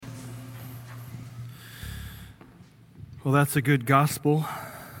Well, that's a good gospel.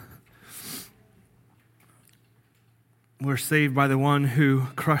 We're saved by the one who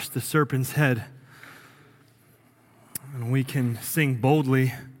crushed the serpent's head. And we can sing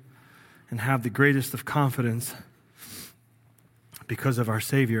boldly and have the greatest of confidence because of our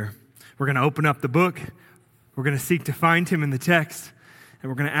Savior. We're going to open up the book. We're going to seek to find him in the text.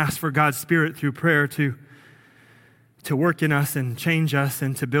 And we're going to ask for God's Spirit through prayer to work in us and change us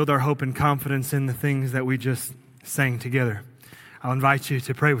and to build our hope and confidence in the things that we just sang together. I'll invite you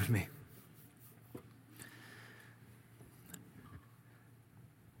to pray with me.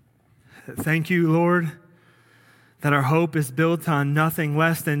 Thank you, Lord, that our hope is built on nothing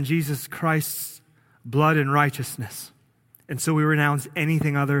less than Jesus Christ's blood and righteousness. And so we renounce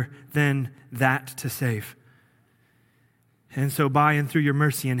anything other than that to save. And so by and through your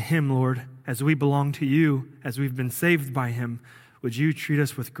mercy in him, Lord, as we belong to you, as we've been saved by him, would you treat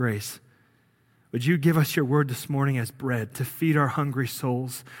us with grace? Would you give us your word this morning as bread to feed our hungry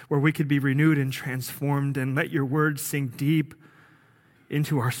souls, where we could be renewed and transformed, and let your word sink deep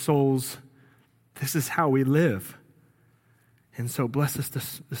into our souls. This is how we live. And so bless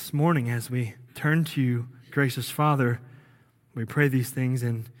us this morning as we turn to you, gracious Father. We pray these things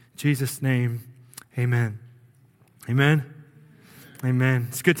in Jesus' name. Amen. Amen. Amen.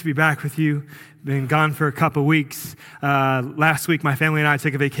 It's good to be back with you. Been gone for a couple weeks. Last week, my family and I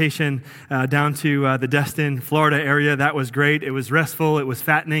took a vacation down to the Destin, Florida area. That was great. It was restful. It was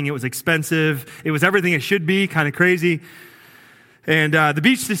fattening. It was expensive. It was everything it should be, kind of crazy. And the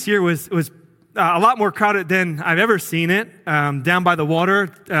beach this year was a lot more crowded than I've ever seen it. Down by the water,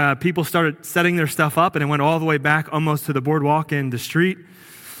 people started setting their stuff up, and it went all the way back almost to the boardwalk and the street.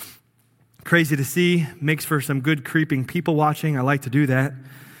 Crazy to see. Makes for some good creeping people watching. I like to do that.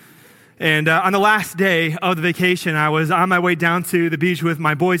 And on the last day of the vacation, I was on my way down to the beach with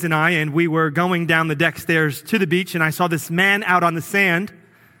my boys and I, and we were going down the deck stairs to the beach, and I saw this man out on the sand.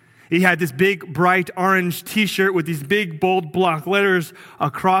 He had this big, bright orange T-shirt with these big, bold block letters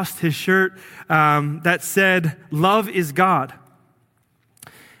across his shirt that said, "Love is God."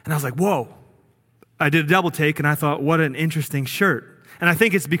 And I was like, whoa. I did a double take, and I thought, what an interesting shirt. And I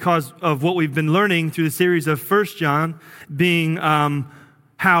think it's because of what we've been learning through the series of 1 John, being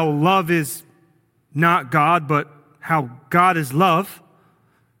how love is not God, but how God is love.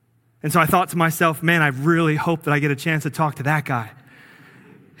 And so I thought to myself, man, I really hope that I get a chance to talk to that guy.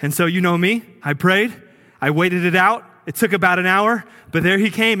 And so you know me, I prayed, I waited it out. It took about an hour, but there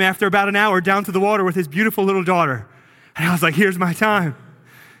he came after about an hour down to the water with his beautiful little daughter. And I was like, here's my time.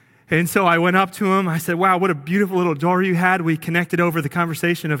 And so I went up to him. I said, wow, what a beautiful little daughter you had. We connected over the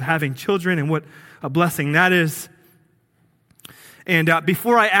conversation of having children and what a blessing that is. And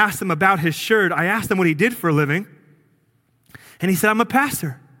before I asked him about his shirt, I asked him what he did for a living. And he said, I'm a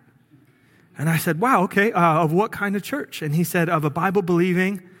pastor. And I said, wow, okay, of what kind of church? And he said, of a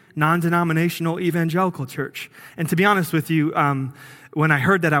Bible-believing, non-denominational evangelical church. And to be honest with you, when I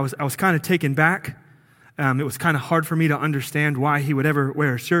heard that, I was kind of taken back. It was kind of hard for me to understand why he would ever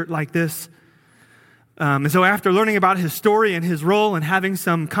wear a shirt like this. And so after learning about his story and his role and having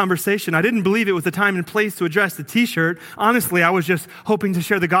some conversation, I didn't believe it was the time and place to address the T-shirt. Honestly, I was just hoping to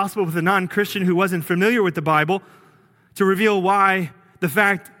share the gospel with a non-Christian who wasn't familiar with the Bible, to reveal why the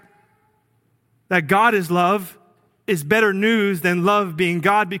fact that God is love is better news than love being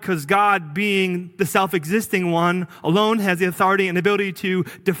God, because God, being the self-existing one, alone has the authority and ability to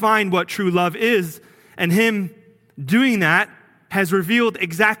define what true love is. And him doing that has revealed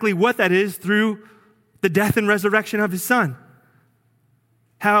exactly what that is through the death and resurrection of his son.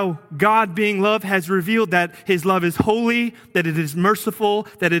 How God, being love, has revealed that his love is holy, that it is merciful,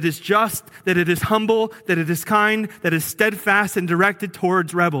 that it is just, that it is humble, that it is kind, that it is steadfast and directed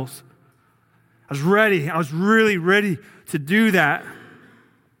towards rebels. I was ready. I was really ready to do that.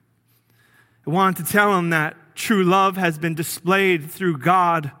 I wanted to tell him that true love has been displayed through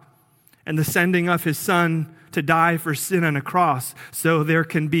God and the sending of his son to die for sin on a cross, so there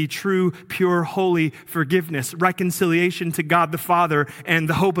can be true, pure, holy forgiveness, reconciliation to God the Father, and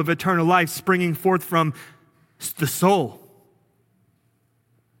the hope of eternal life springing forth from the soul.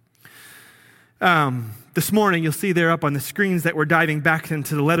 This morning, you'll see there up on the screens that we're diving back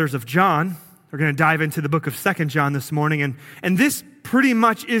into the letters of John. We're going to dive into the book of 2 John this morning, and this pretty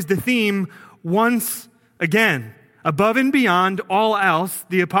much is the theme once again. Above and beyond all else,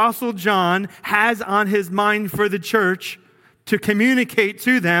 the Apostle John has on his mind for the church to communicate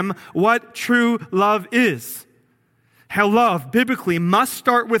to them what true love is. How love, biblically, must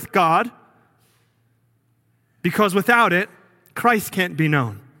start with God, because without it, Christ can't be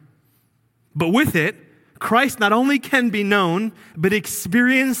known. But with it, Christ not only can be known, but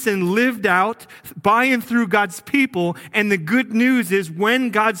experienced and lived out by and through God's people. And the good news is when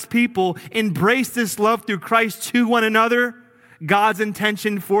God's people embrace this love through Christ to one another, God's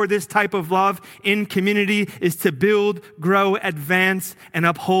intention for this type of love in community is to build, grow, advance, and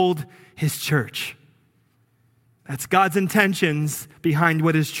uphold his church. That's God's intentions behind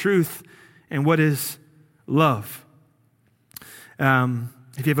what is truth and what is love.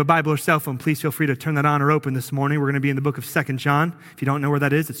 If you have a Bible or cell phone, please feel free to turn that on or open this morning. We're going to be in the book of 2 John. If you don't know where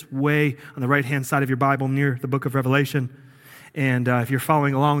that is, it's way on the right-hand side of your Bible near the book of Revelation. And if you're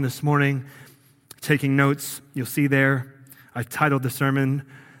following along this morning, taking notes, you'll see there, I've titled the sermon,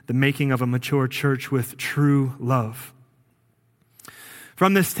 The Making of a Mature Church with True Love.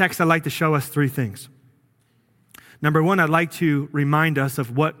 From this text, I'd like to show us three things. Number one, I'd like to remind us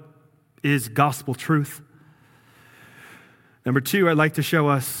of what is gospel truth. Number two, I'd like to show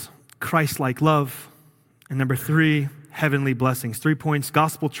us Christ-like love. And number three, heavenly blessings. 3 points: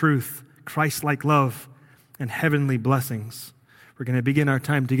 gospel truth, Christ-like love, and heavenly blessings. We're going to begin our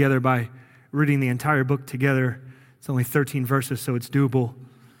time together by reading the entire book together. It's only 13 verses, so it's doable.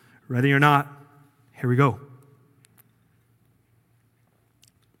 Ready or not, here we go.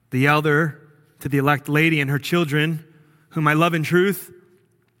 The elder to the elect lady and her children, whom I love in truth,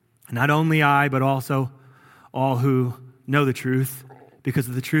 not only I, but also all who know the truth, because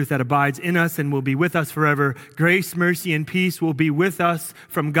of the truth that abides in us and will be with us forever. Grace, mercy, and peace will be with us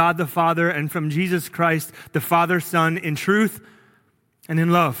from God the Father and from Jesus Christ, the Father, Son, in truth and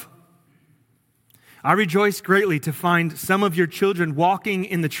in love. I rejoice greatly to find some of your children walking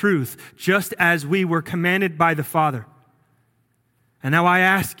in the truth, just as we were commanded by the Father. And now I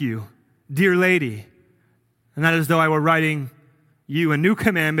ask you, dear lady, and not as though I were writing you a new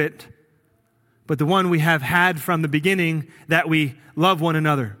commandment, but the one we have had from the beginning, that we love one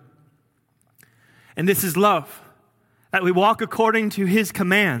another. And this is love, that we walk according to his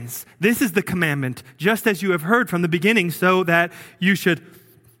commands. This is the commandment, just as you have heard from the beginning, so that you should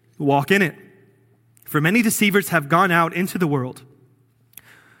walk in it. For many deceivers have gone out into the world,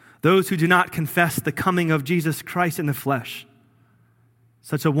 those who do not confess the coming of Jesus Christ in the flesh.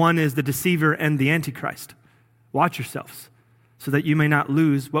 Such a one is the deceiver and the Antichrist. Watch yourselves, so that you may not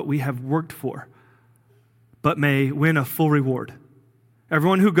lose what we have worked for, but may win a full reward.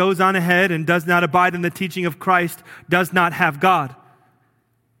 Everyone who goes on ahead and does not abide in the teaching of Christ does not have God.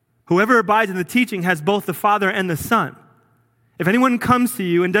 Whoever abides in the teaching has both the Father and the Son. If anyone comes to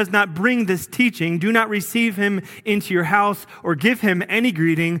you and does not bring this teaching, do not receive him into your house or give him any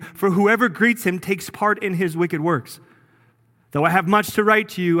greeting, for whoever greets him takes part in his wicked works. Though I have much to write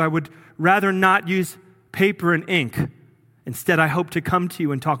to you, I would rather not use paper and ink. Instead, I hope to come to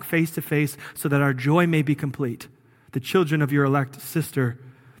you and talk face to face so that our joy may be complete. The children of your elect sister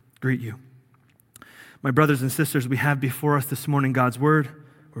greet you. My brothers and sisters, we have before us this morning God's word.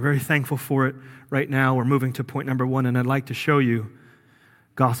 We're very thankful for it. Right now, we're moving to point number one, and I'd like to show you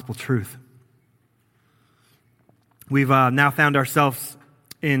gospel truth. We've now found ourselves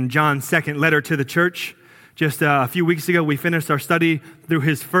in John's second letter to the church. Just a few weeks ago, we finished our study through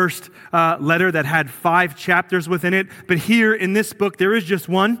his first letter that had 5 chapters within it. But here in this book, there is just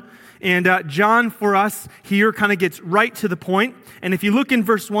one. And John, for us, here kind of gets right to the point. And if you look in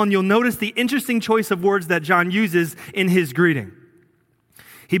verse 1, you'll notice the interesting choice of words that John uses in his greeting.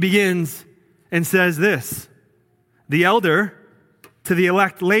 He begins and says this: the elder to the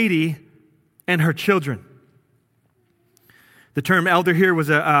elect lady and her children. The term elder here was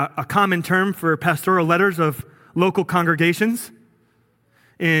a common term for pastoral letters of local congregations.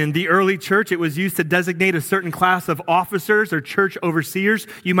 In the early church, it was used to designate a certain class of officers or church overseers.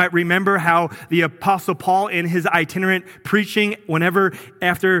 You might remember how the Apostle Paul, in his itinerant preaching, whenever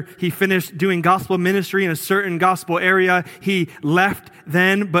after he finished doing gospel ministry in a certain gospel area, he left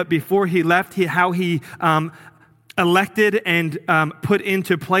then, but before he left, how he elected and put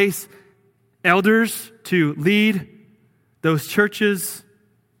into place elders to lead those churches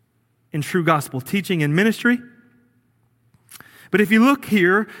in true gospel teaching and ministry. But if you look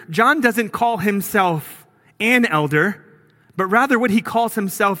here, John doesn't call himself an elder, but rather what he calls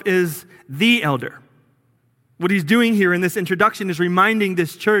himself is the elder. What he's doing here in this introduction is reminding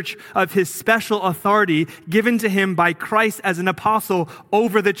this church of his special authority given to him by Christ as an apostle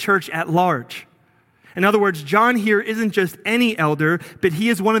over the church at large. In other words, John here isn't just any elder, but he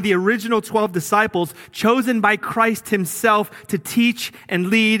is one of the original 12 disciples chosen by Christ himself to teach and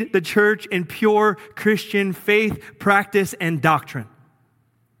lead the church in pure Christian faith, practice, and doctrine.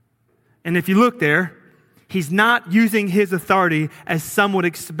 And if you look there, he's not using his authority as some would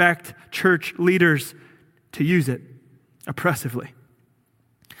expect church leaders to use it oppressively.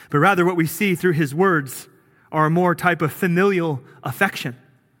 But rather what we see through his words or a more type of familial affection.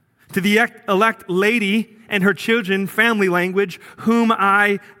 To the elect lady and her children, family language, whom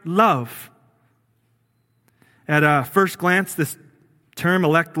I love. At first glance, this term,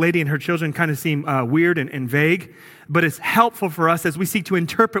 elect lady and her children, kind of seem weird and vague, but it's helpful for us as we seek to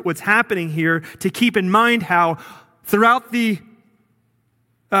interpret what's happening here to keep in mind how throughout the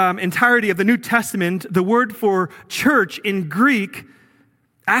entirety of the New Testament, the word for church in Greek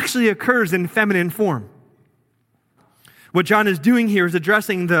actually occurs in feminine form. What John is doing here is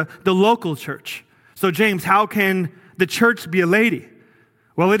addressing the local church. So James, how can the church be a lady?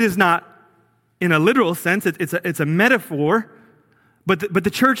 Well, it is not in a literal sense. It's a metaphor. But the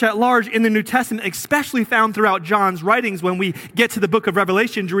church at large in the New Testament, especially found throughout John's writings, when we get to the book of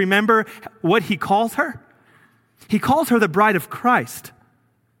Revelation, do you remember what he calls her? He calls her the bride of Christ.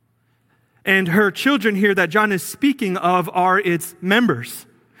 And her children here that John is speaking of are its members.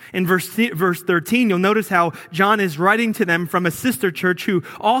 In verse 13, you'll notice how John is writing to them from a sister church who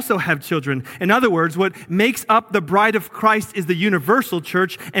also have children. In other words, what makes up the bride of Christ is the universal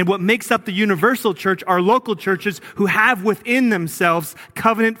church, and what makes up the universal church are local churches who have within themselves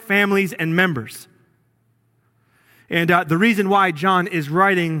covenant families and members. And the reason why John is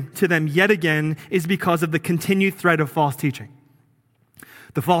writing to them yet again is because of the continued threat of false teaching.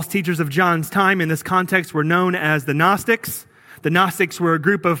 The false teachers of John's time in this context were known as the Gnostics. The Gnostics were a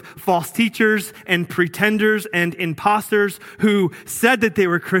group of false teachers and pretenders and imposters who said that they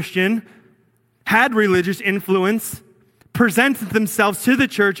were Christian, had religious influence, presented themselves to the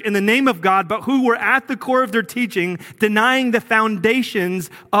church in the name of God, but who were at the core of their teaching denying the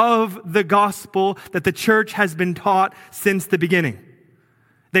foundations of the gospel that the church has been taught since the beginning.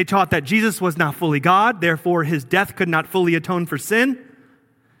 They taught that Jesus was not fully God, therefore his death could not fully atone for sin.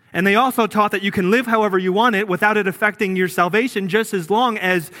 And they also taught that you can live however you want it without it affecting your salvation, just as long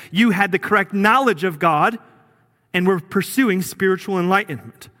as you had the correct knowledge of God and were pursuing spiritual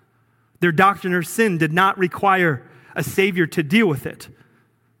enlightenment. Their doctrine of sin did not require a Savior to deal with it.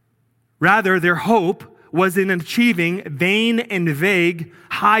 Rather, their hope was in achieving vain and vague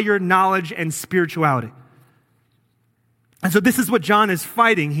higher knowledge and spirituality. And so this is what John is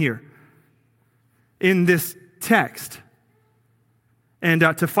fighting here in this text. And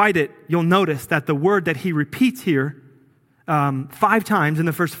to fight it, you'll notice that the word that he repeats here 5 times in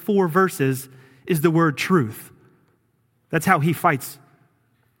the first 4 verses is the word truth. That's how he fights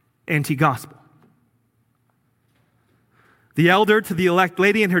anti-gospel. The elder to the elect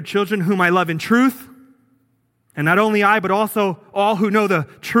lady and her children whom I love in truth, and not only I, but also all who know the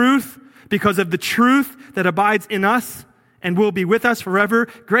truth, because of the truth that abides in us and will be with us forever.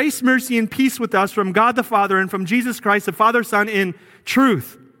 Grace, mercy, and peace with us from God the Father and from Jesus Christ, the Father, Son, in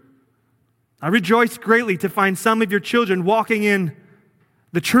truth. I rejoice greatly to find some of your children walking in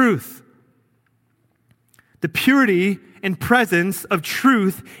the truth. The purity and presence of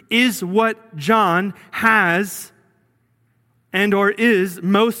truth is what John has and or is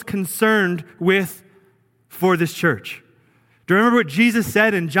most concerned with for this church. Do you remember what Jesus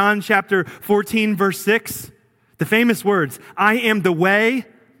said in John chapter 14, verse 6? The famous words, I am the way,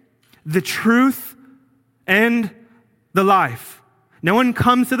 the truth, and the life. No one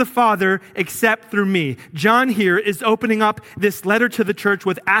comes to the Father except through me. John here is opening up this letter to the church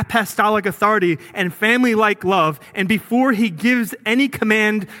with apostolic authority and family-like love. And before he gives any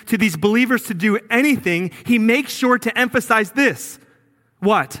command to these believers to do anything, he makes sure to emphasize this.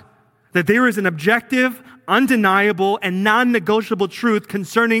 What? That there is an objective, undeniable, and non-negotiable truth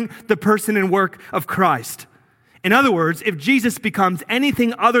concerning the person and work of Christ. In other words, if Jesus becomes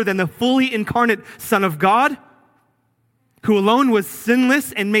anything other than the fully incarnate Son of God, who alone was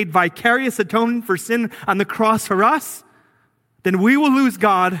sinless and made vicarious atonement for sin on the cross for us, then we will lose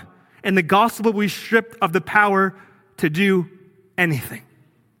God and the gospel will be stripped of the power to do anything.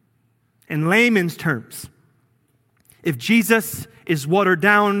 In layman's terms, if Jesus is watered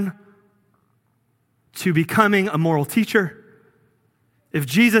down to becoming a moral teacher, if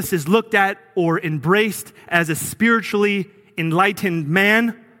Jesus is looked at or embraced as a spiritually enlightened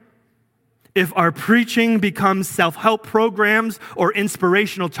man, if our preaching becomes self-help programs or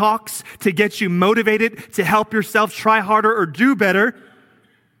inspirational talks to get you motivated to help yourself try harder or do better,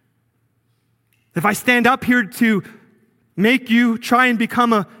 if I stand up here to make you try and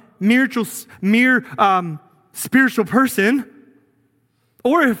become a mere spiritual person,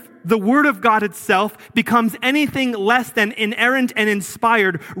 or if the Word of God itself becomes anything less than inerrant and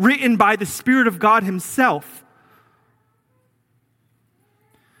inspired, written by the Spirit of God himself,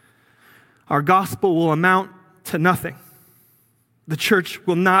 our gospel will amount to nothing. The church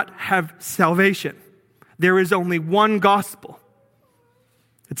will not have salvation. There is only one gospel.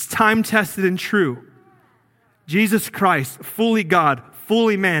 It's time-tested and true. Jesus Christ, fully God,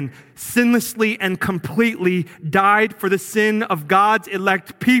 fully man, sinlessly and completely died for the sin of God's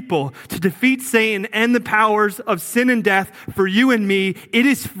elect people to defeat Satan and the powers of sin and death for you and me. It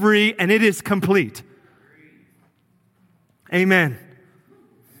is free and it is complete. Amen.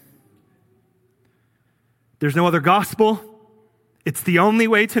 There's no other gospel. It's the only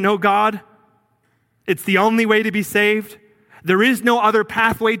way to know God. It's the only way to be saved. There is no other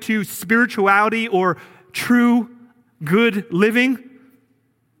pathway to spirituality or true good living.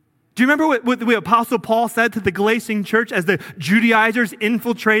 Do you remember what the Apostle Paul said to the Galatian church as the Judaizers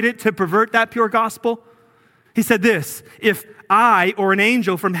infiltrated to pervert that pure gospel? He said this, if I or an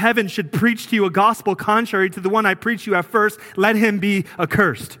angel from heaven should preach to you a gospel contrary to the one I preached you at first, let him be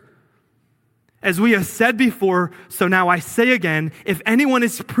accursed. As we have said before, so now I say again, if anyone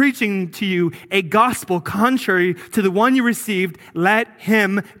is preaching to you a gospel contrary to the one you received, let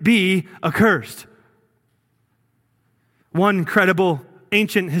him be accursed. One credible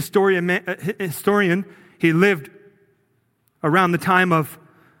ancient historian, he lived around the time of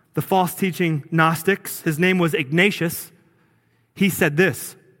the false teaching Gnostics. His name was Ignatius. He said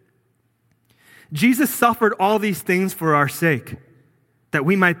this, Jesus suffered all these things for our sake, that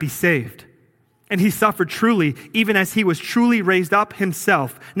we might be saved. And he suffered truly, even as he was truly raised up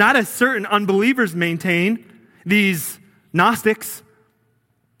himself. Not as certain unbelievers maintain, these Gnostics,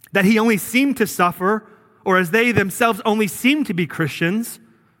 that he only seemed to suffer, or as they themselves only seemed to be Christians.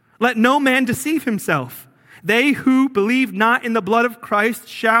 Let no man deceive himself. They who believe not in the blood of Christ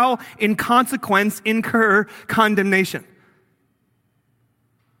shall in consequence incur condemnation.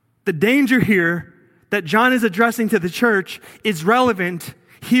 The danger here that John is addressing to the church is relevant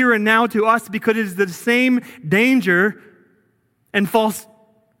here and now to us because it is the same danger and false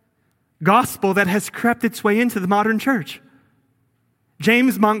gospel that has crept its way into the modern church.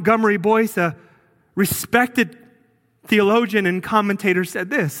 James Montgomery Boyce, a respected theologian and commentator, said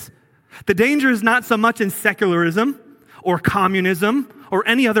this, the danger is not so much in secularism or communism or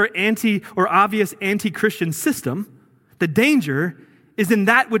any other obvious anti-Christian system. The danger is in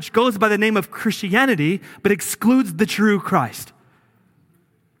that which goes by the name of Christianity but excludes the true Christ.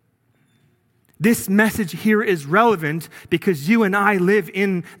 This message here is relevant because you and I live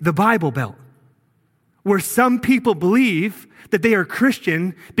in the Bible Belt, where some people believe that they are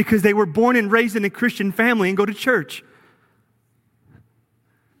Christian because they were born and raised in a Christian family and go to church.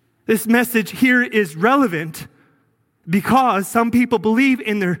 This message here is relevant because some people believe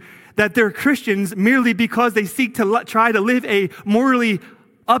that they're Christians merely because they seek to try to live a morally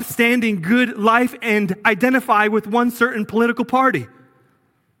upstanding, good life and identify with one certain political party.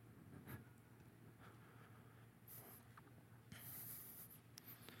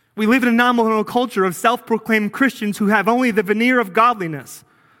 We live in a nominal culture of self-proclaimed Christians who have only the veneer of godliness.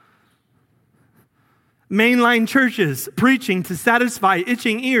 Mainline churches preaching to satisfy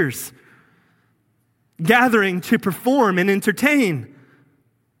itching ears. Gathering to perform and entertain.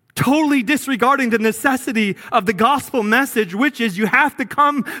 Totally disregarding the necessity of the gospel message, which is you have to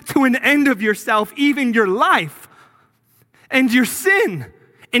come to an end of yourself, even your life and your sin,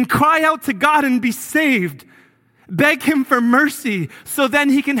 and cry out to God and be saved. Beg him for mercy so then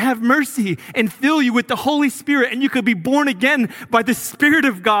he can have mercy and fill you with the Holy Spirit and you could be born again by the Spirit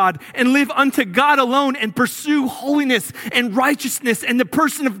of God and live unto God alone and pursue holiness and righteousness and the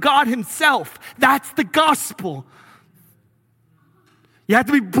person of God himself. That's the gospel. You have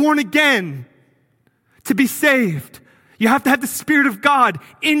to be born again to be saved. You have to have the Spirit of God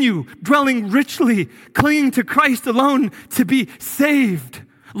in you, dwelling richly, clinging to Christ alone to be saved.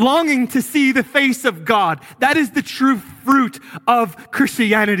 Longing to see the face of God. That is the true fruit of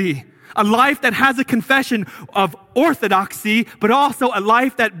Christianity. A life that has a confession of orthodoxy, but also a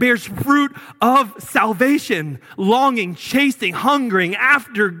life that bears fruit of salvation. Longing, chasing, hungering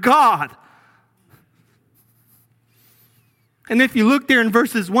after God. And if you look there in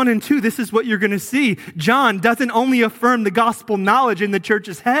verses 1 and 2, this is what you're going to see. John doesn't only affirm the gospel knowledge in the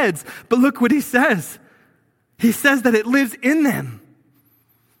church's heads, but look what he says. He says that it lives in them.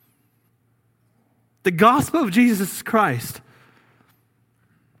 The gospel of Jesus Christ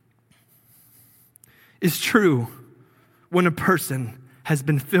is true when a person has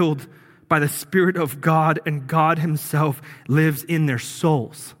been filled by the Spirit of God and God himself lives in their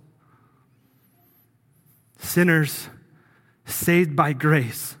souls. Sinners saved by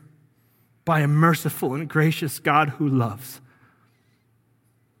grace, by a merciful and gracious God who loves,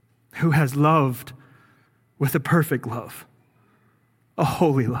 who has loved with a perfect love, a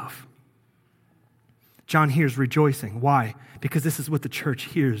holy love. John here is rejoicing. Why? Because this is what the church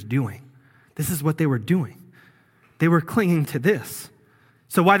here is doing. This is what they were doing. They were clinging to this.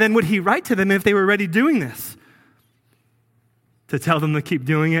 So why then would he write to them if they were already doing this? to tell them to keep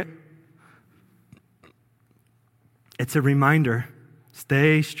doing it. It's a reminder,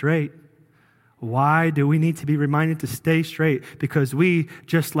 stay straight. Why do we need to be reminded to stay straight? Because we,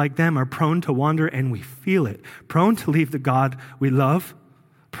 just like them, are prone to wander and we feel it. Prone to leave the God we love.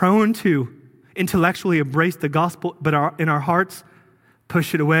 Prone to intellectually embrace the gospel, but in our hearts,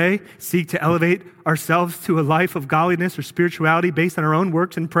 push it away, seek to elevate ourselves to a life of godliness or spirituality based on our own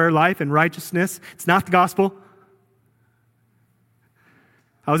works and prayer life and righteousness. It's not the gospel.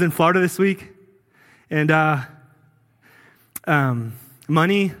 I was in Florida this week, and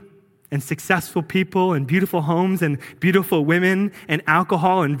money and successful people and beautiful homes and beautiful women and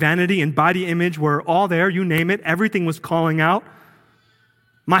alcohol and vanity and body image were all there, you name it. Everything was calling out.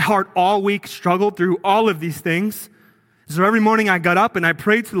 My heart all week struggled through all of these things. So every morning I got up and I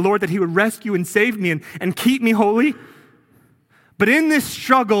prayed to the Lord that he would rescue and save me and keep me holy. But in this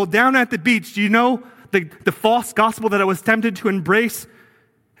struggle down at the beach, do you know the false gospel that I was tempted to embrace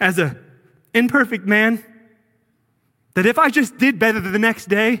as an imperfect man? That if I just did better the next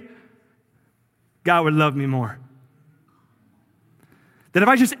day, God would love me more. That if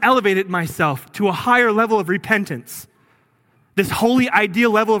I just elevated myself to a higher level of repentance, this holy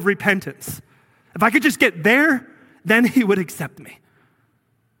ideal level of repentance, if I could just get there, then he would accept me.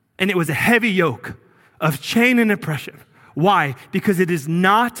 And it was a heavy yoke of chain and oppression. Why? Because it is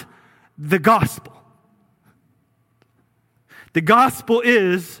not the gospel. The gospel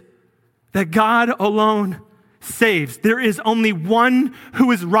is that God alone saves. There is only one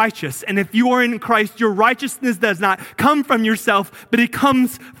who is righteous. And if you are in Christ, your righteousness does not come from yourself, but it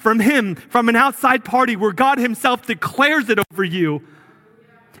comes from him, from an outside party where God himself declares it over you.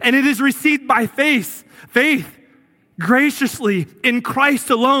 And it is received by faith, graciously in Christ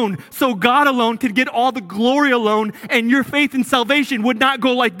alone, so God alone could get all the glory alone, and your faith in salvation would not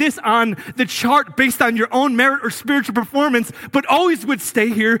go like this on the chart based on your own merit or spiritual performance, but always would stay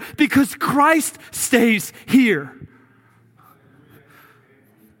here because Christ stays here.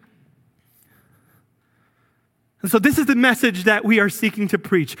 And so this is the message that we are seeking to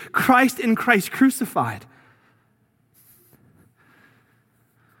preach. Christ in Christ crucified.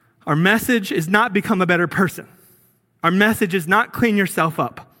 Our message is not become a better person. Our message is not clean yourself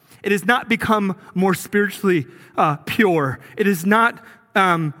up. It is not become more spiritually pure. It is not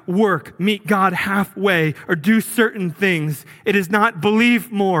meet God halfway, or do certain things. It is not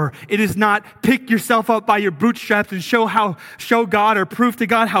believe more. It is not pick yourself up by your bootstraps and show God or prove to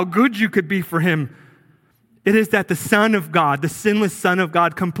God how good you could be for him. It is that the Son of God, the sinless Son of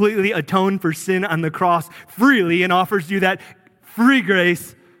God, completely atoned for sin on the cross freely and offers you that free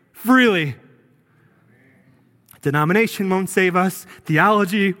grace freely. Denomination won't save us.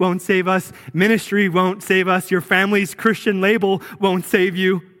 Theology won't save us. Ministry won't save us. Your family's Christian label won't save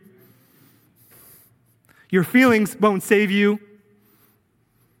you. Your feelings won't save you.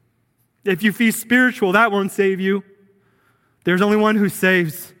 If you feel spiritual, that won't save you. There's only one who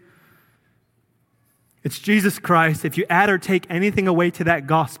saves. It's Jesus Christ. If you add or take anything away to that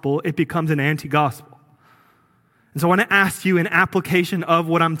gospel, it becomes an anti-gospel. And so I want to ask you, in application of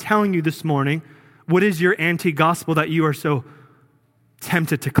what I'm telling you this morning, what is your anti-gospel that you are so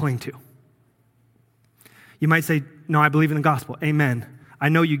tempted to cling to? You might say, no, I believe in the gospel. Amen. I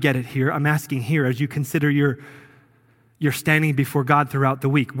know you get it here. I'm asking here as you consider your standing before God throughout the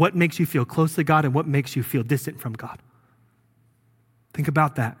week. What makes you feel close to God and what makes you feel distant from God? Think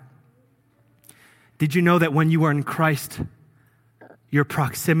about that. Did you know that when you are in Christ, your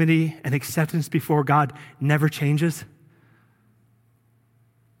proximity and acceptance before God never changes?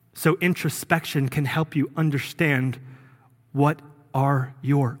 So introspection can help you understand what are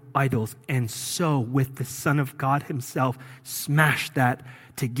your idols. And so with the Son of God himself, smash that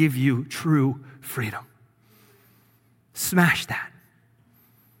to give you true freedom. Smash that.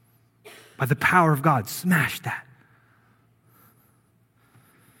 By the power of God, smash that.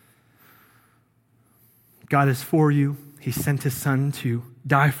 God is for you. He sent his Son to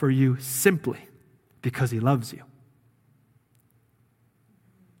die for you simply because he loves you.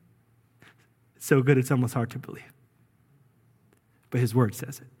 So good, it's almost hard to believe. But his word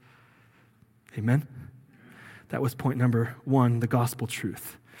says it. Amen? That was point number 1, the gospel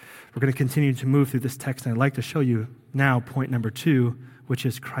truth. We're going to continue to move through this text, and I'd like to show you now point number 2, which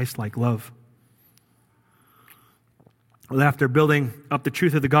is Christ-like love. Well, after building up the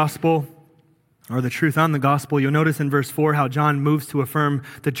truth of the gospel, or the truth on the gospel, you'll notice in verse 4 how John moves to affirm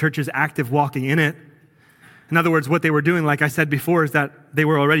the church's active walking in it. In other words, what they were doing, like I said before, is that they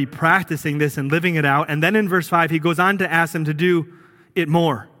were already practicing this and living it out. And then in verse 5, he goes on to ask them to do it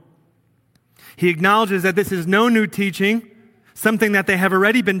more. He acknowledges that this is no new teaching, something that they have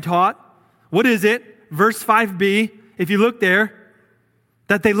already been taught. What is it? Verse 5b, if you look there,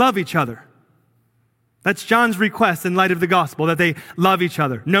 that they love each other. That's John's request in light of the gospel, that they love each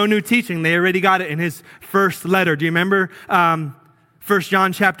other. No new teaching. They already got it in his first letter. Do you remember 1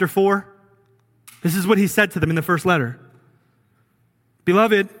 John chapter 4? This is what he said to them in the first letter.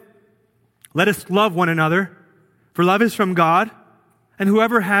 Beloved, let us love one another, for love is from God, and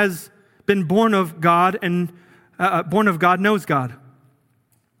whoever has been born of God knows God.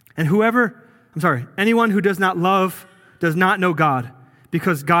 And anyone who does not love does not know God,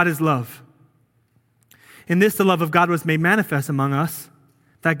 because God is love. In this, the love of God was made manifest among us,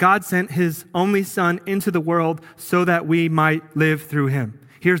 that God sent his only Son into the world so that we might live through him.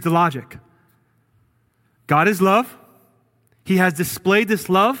 Here's the logic. God is love. He has displayed this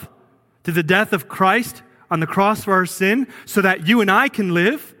love to the death of Christ on the cross for our sin so that you and I can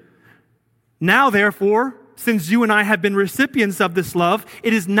live. Now, therefore, since you and I have been recipients of this love,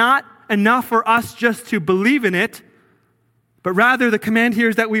 it is not enough for us just to believe in it, but rather the command here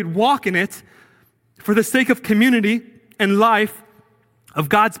is that we'd walk in it for the sake of community and life of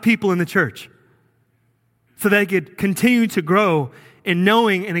God's people in the church, so they could continue to grow in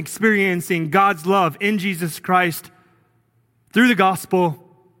knowing and experiencing God's love in Jesus Christ through the gospel,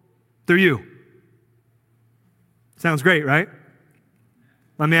 through you. Sounds great, right?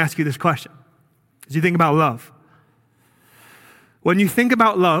 Let me ask you this question. As you think about love, when you think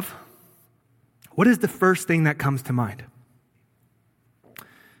about love, what is the first thing that comes to mind?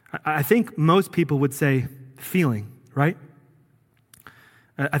 I think most people would say feeling, right?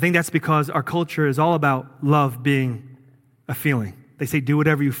 I think that's because our culture is all about love being a feeling. They say, do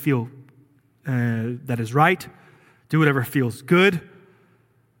whatever you feel that is right. Do whatever feels good.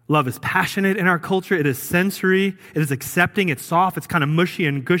 Love is passionate in our culture. It is sensory. It is accepting. It's soft. It's kind of mushy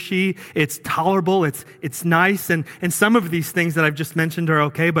and gushy. It's tolerable. It's nice. And some of these things that I've just mentioned are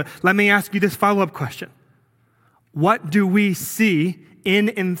okay. But let me ask you this follow-up question. What do we see in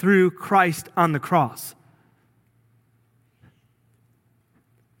and through Christ on the cross?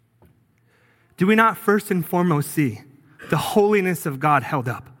 Do we not first and foremost see the holiness of God held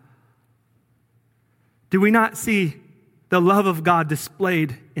up? Do we not see the love of God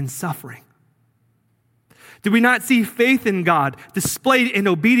displayed in suffering? Do we not see faith in God displayed in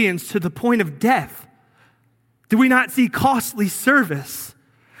obedience to the point of death? Do we not see costly service?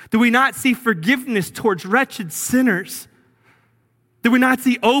 Do we not see forgiveness towards wretched sinners? Do we not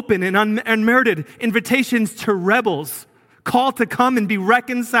see open and unmerited invitations to rebels, called to come and be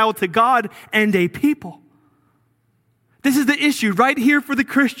reconciled to God and a people? This is the issue right here for the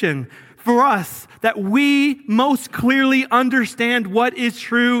Christian, for us, that we most clearly understand what is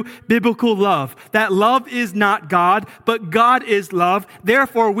true biblical love. That love is not God, but God is love.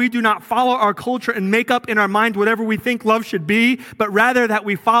 Therefore, we do not follow our culture and make up in our mind whatever we think love should be, but rather that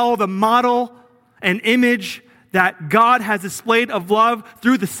we follow the model and image that God has displayed of love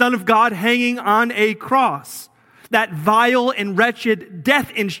through the Son of God hanging on a cross. That vile and wretched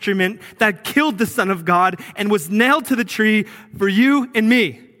death instrument that killed the Son of God and was nailed to the tree for you and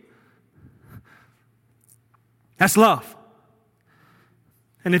me. That's love.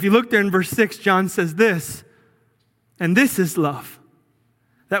 And if you look there in verse 6, John says this, and this is love,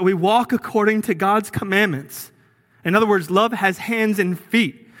 that we walk according to God's commandments. In other words, love has hands and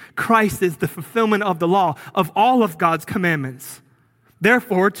feet. Christ is the fulfillment of the law, of all of God's commandments.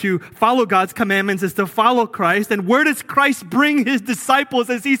 Therefore, to follow God's commandments is to follow Christ. And where does Christ bring his disciples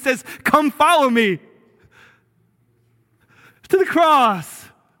as he says, come follow me? To the cross.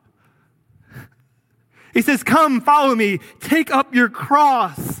 He says, come follow me, take up your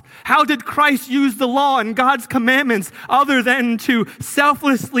cross. How did Christ use the law and God's commandments other than to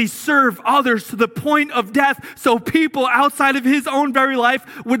selflessly serve others to the point of death so people outside of his own very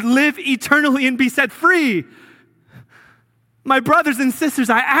life would live eternally and be set free? My brothers and sisters,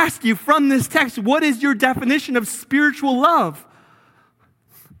 I ask you from this text, what is your definition of spiritual love?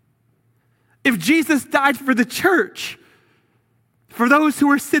 If Jesus died for the church, for those who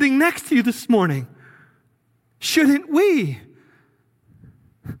are sitting next to you this morning, shouldn't we?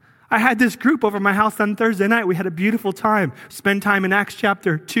 I had this group over my house on Thursday night. We had a beautiful time. Spend time in Acts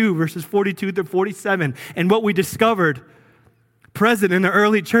chapter 2, verses 42 to 47. And what we discovered present in the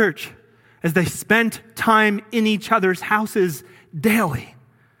early church as they spent time in each other's houses daily.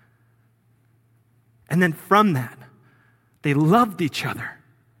 And then from that, they loved each other,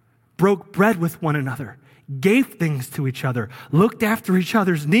 broke bread with one another, gave things to each other, looked after each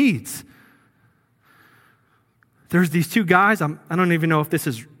other's needs. There's these two guys, I don't even know if this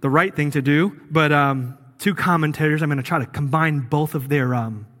is the right thing to do, but two commentators. I'm going to try to combine both of their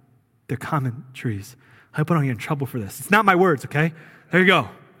commentaries. I hope I don't get in trouble for this. It's not my words, okay? There you go.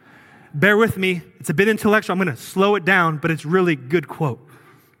 Bear with me. It's a bit intellectual. I'm going to slow it down, but it's really good quote.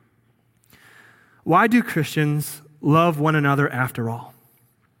 Why do Christians love one another after all?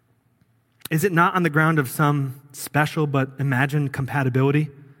 Is it not on the ground of some special but imagined compatibility?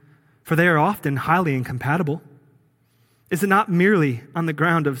 For they are often highly incompatible. Is it not merely on the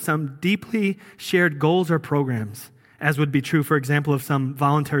ground of some deeply shared goals or programs, as would be true, for example, of some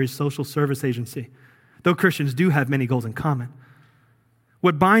voluntary social service agency, though Christians do have many goals in common?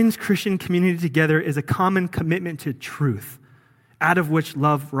 What binds Christian community together is a common commitment to truth, out of which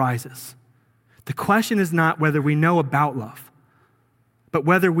love rises. The question is not whether we know about love, but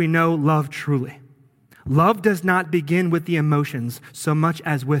whether we know love truly. Love does not begin with the emotions so much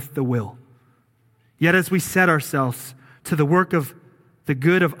as with the will. Yet as we set ourselves to the work of the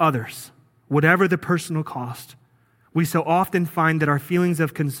good of others, whatever the personal cost, we so often find that our feelings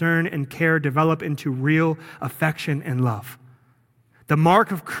of concern and care develop into real affection and love. The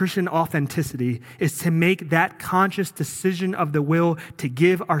mark of Christian authenticity is to make that conscious decision of the will to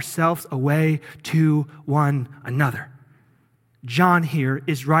give ourselves away to one another. John here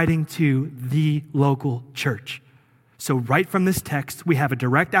is writing to the local church. So right from this text, we have a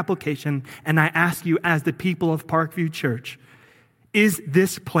direct application, and I ask you as the people of Parkview Church, is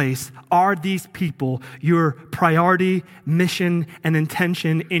this place, are these people your priority, mission, and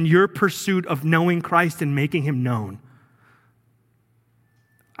intention in your pursuit of knowing Christ and making him known?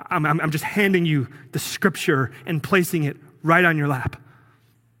 I'm just handing you the scripture and placing it right on your lap.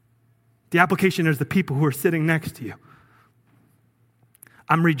 The application is the people who are sitting next to you.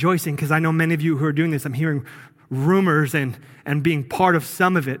 I'm rejoicing because I know many of you who are doing this. I'm hearing rumors and being part of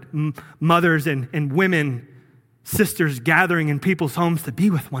some of it. Mothers and women, sisters gathering in people's homes to be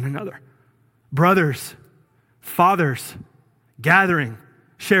with one another. Brothers, fathers gathering,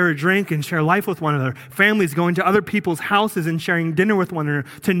 share a drink and share life with one another. Families going to other people's houses and sharing dinner with one another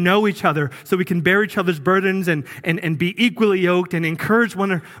to know each other so we can bear each other's burdens and be equally yoked and encourage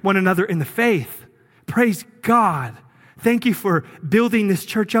one another in the faith. Praise God. Thank you for building this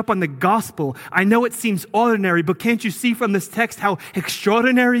church up on the gospel. I know it seems ordinary, but can't you see from this text how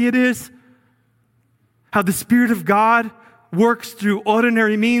extraordinary it is? How the Spirit of God works through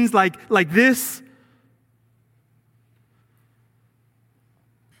ordinary means like this.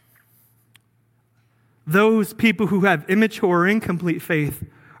 Those people who have immature or incomplete faith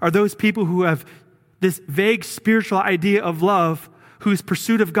are those people who have this vague spiritual idea of love whose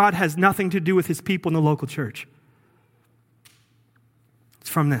pursuit of God has nothing to do with his people in the local church. It's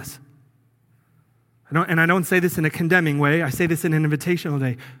from this. I don't say this in a condemning way. I say this in an invitational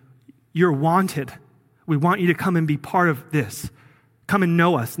way. You're wanted. We want you to come and be part of this. Come and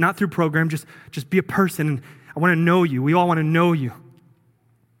know us, not through program, just be a person. And I want to know you. We all want to know you.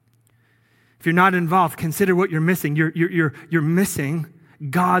 If you're not involved, consider what you're missing. You're missing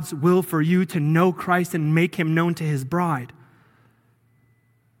God's will for you to know Christ and make him known to his bride.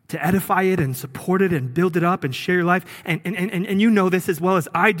 To edify it and support it and build it up and share your life. And you know this as well as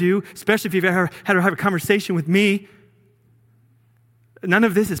I do, especially if you've ever had to have a conversation with me. None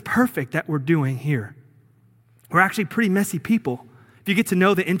of this is perfect that we're doing here. We're actually pretty messy people. If you get to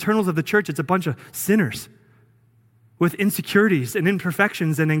know the internals of the church, it's a bunch of sinners with insecurities and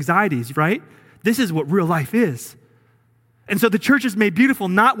imperfections and anxieties, right? This is what real life is. And so the church is made beautiful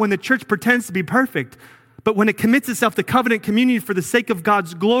not when the church pretends to be perfect, but when it commits itself to covenant community for the sake of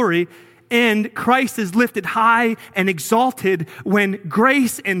God's glory, and Christ is lifted high and exalted when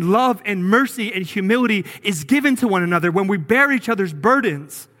grace and love and mercy and humility is given to one another, when we bear each other's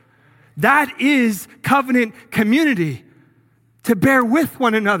burdens. That is covenant community, to bear with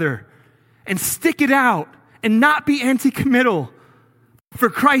one another and stick it out and not be anti-committal. For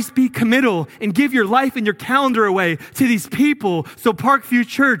Christ, be committal and give your life and your calendar away to these people so Parkview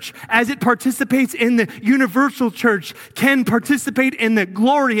Church, as it participates in the universal church, can participate in the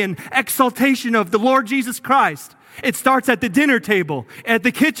glory and exaltation of the Lord Jesus Christ. It starts at the dinner table, at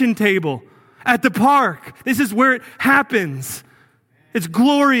the kitchen table, at the park. This is where it happens. It's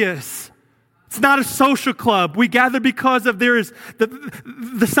glorious. It's not a social club. We gather because of there is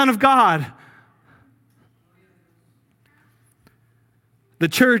the Son of God. The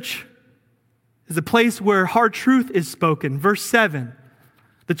church is a place where hard truth is spoken. Verse 7.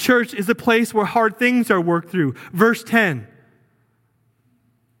 The church is a place where hard things are worked through. Verse 10.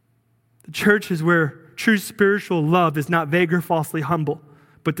 The church is where true spiritual love is not vague or falsely humble,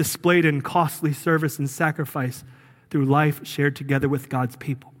 but displayed in costly service and sacrifice through life shared together with God's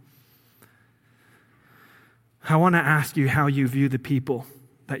people. I want to ask you how you view the people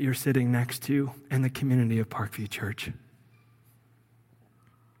that you're sitting next to in the community of Parkview Church.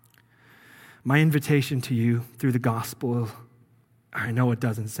 My invitation to you through the gospel, I know it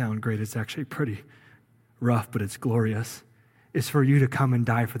doesn't sound great, it's actually pretty rough, but it's glorious, is for you to come and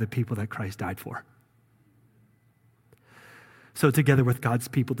die for the people that Christ died for. so together with God's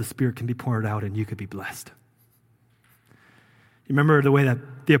people, the Spirit can be poured out and you could be blessed. You remember the way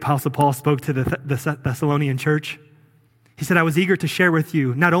that the Apostle Paul spoke to the Thessalonian church? He said, I was eager to share with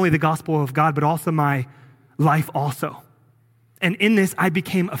you not only the gospel of God, but also my life also. And in this, I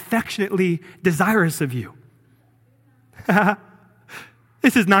became affectionately desirous of you.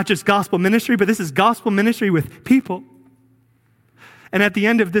 This is not just gospel ministry, but this is gospel ministry with people. And at the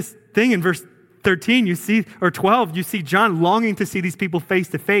end of this thing in verse 13, you see, or 12, you see John longing to see these people face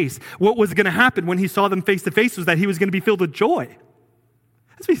to face. What was going to happen when he saw them face to face was that he was going to be filled with joy.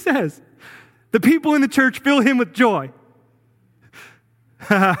 That's what he says. The people in the church fill him with joy.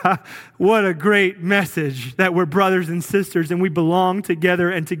 What a great message that we're brothers and sisters and we belong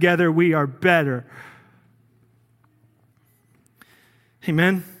together and together we are better.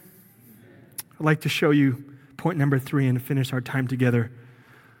 Amen. I'd like to show you point number 3 and finish our time together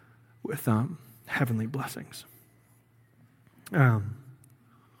with heavenly blessings.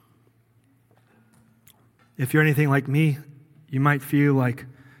 If you're anything like me, you might feel like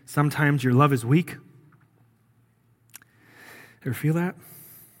sometimes your love is weak. Ever feel that?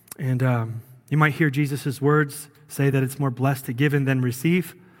 And you might hear Jesus' words say that it's more blessed to give than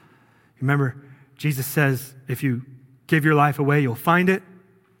receive. Remember, Jesus says, if you give your life away, you'll find it.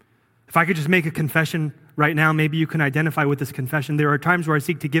 If I could just make a confession right now, maybe you can identify with this confession. There are times where I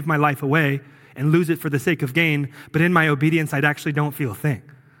seek to give my life away and lose it for the sake of gain, but in my obedience, I actually don't feel a thing.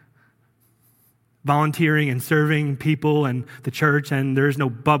 Volunteering and serving people and the church, and there's no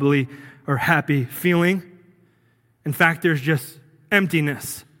bubbly or happy feeling. In fact, there's just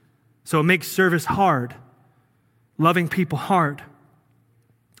emptiness. So it makes service hard, loving people hard.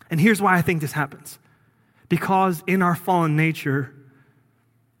 And here's why I think this happens. Because in our fallen nature,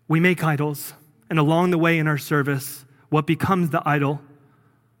 we make idols. And along the way in our service, what becomes the idol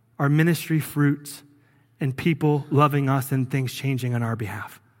are ministry fruits and people loving us and things changing on our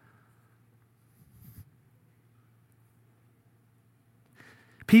behalf.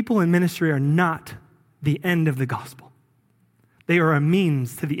 People in ministry are not the end of the gospel. They are a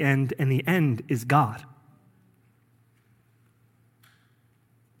means to the end, and the end is God.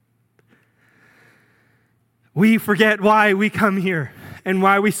 We forget why we come here and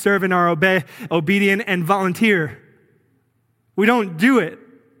why we serve and are obedient and volunteer. We don't do it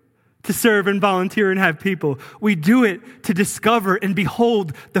to serve and volunteer and have people. We do it to discover and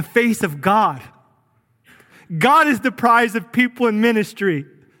behold the face of God. God is the prize of people in ministry.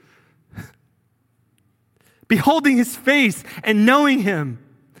 Beholding his face and knowing him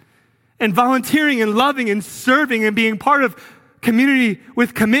and volunteering and loving and serving and being part of community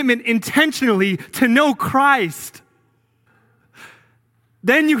with commitment intentionally to know Christ.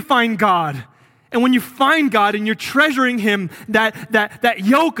 Then you find God. And when you find God and you're treasuring him, that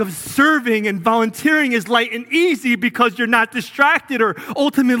yoke of serving and volunteering is light and easy because you're not distracted or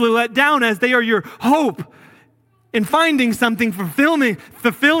ultimately let down, as they are your hope in finding something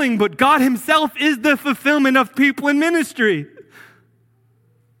fulfilling, but God himself is the fulfillment of people in ministry.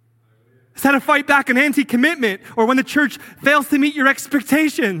 It's how to fight back an anti-commitment or when the church fails to meet your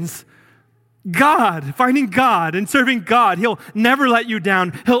expectations. God, finding God and serving God, he'll never let you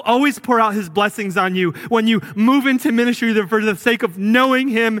down. He'll always pour out his blessings on you. When you move into ministry for the sake of knowing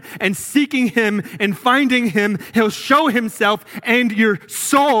him and seeking him and finding him, he'll show himself and your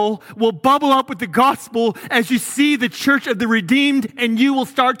soul will bubble up with the gospel as you see the church of the redeemed, and you will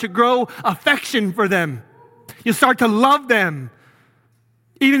start to grow affection for them. You'll start to love them.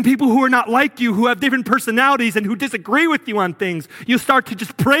 Even people who are not like you, who have different personalities and who disagree with you on things, you'll start to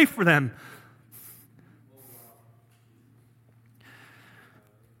just pray for them.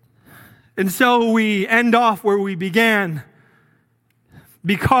 And so we end off where we began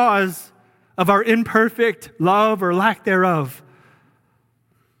because of our imperfect love or lack thereof.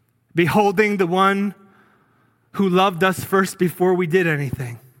 Beholding the one who loved us first before we did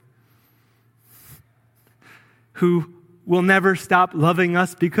anything. Who will never stop loving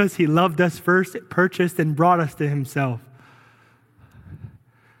us because he loved us first, purchased, and brought us to himself.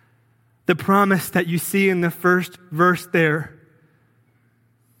 The promise that you see in the first verse there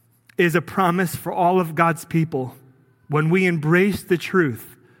is a promise for all of God's people. When we embrace the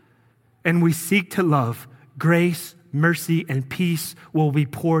truth and we seek to love, grace, mercy, and peace will be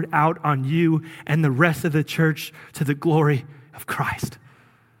poured out on you and the rest of the church to the glory of Christ.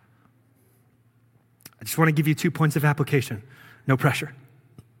 I just want to give you 2 points of application. No pressure.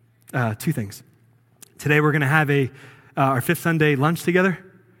 2 things. Today we're going to have our 5th Sunday lunch together.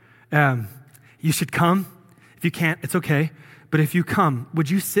 You should come. If you can't, it's okay. But if you come, would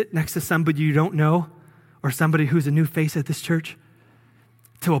you sit next to somebody you don't know or somebody who's a new face at this church?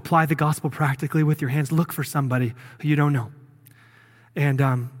 To apply the gospel practically with your hands, look for somebody who you don't know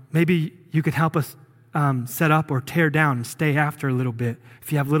And maybe you could help us set up or tear down and stay after a little bit.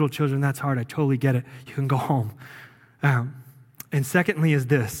 If you have little children, that's hard. I totally get it. You can go home. And secondly is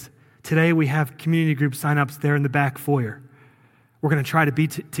this. Today we have community group signups there in the back foyer. We're going to try to be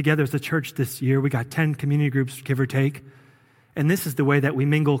together as a church this year. We got 10 community groups, give or take. And this is the way that we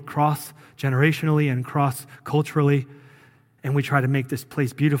mingle cross-generationally and cross-culturally. And we try to make this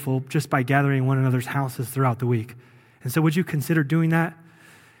place beautiful just by gathering in one another's houses throughout the week. And so would you consider doing that?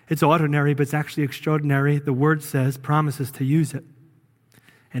 It's ordinary, but it's actually extraordinary. The word says, promises to use it.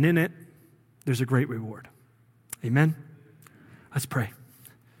 And in it, there's a great reward. Amen? Let's pray.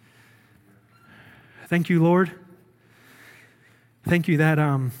 Thank you, Lord. Thank you that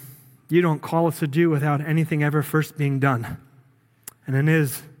you don't call us to do without anything ever first being done. And it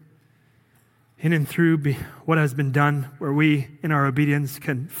is in and through what has been done where we, in our obedience,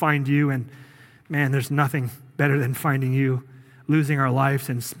 can find you. And man, there's nothing better than finding you, losing our lives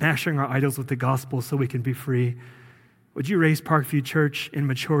and smashing our idols with the gospel so we can be free. Would you raise Parkview Church in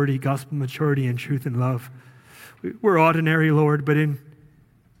maturity, gospel maturity, and truth and love? We're ordinary, Lord, but in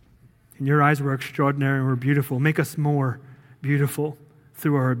your eyes we're extraordinary and we're beautiful. Make us more beautiful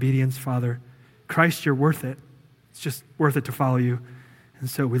through our obedience, Father. Christ, you're worth it. It's just worth it to follow you. And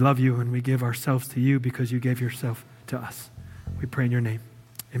so we love you and we give ourselves to you because you gave yourself to us. We pray in your name.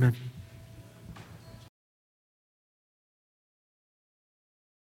 Amen.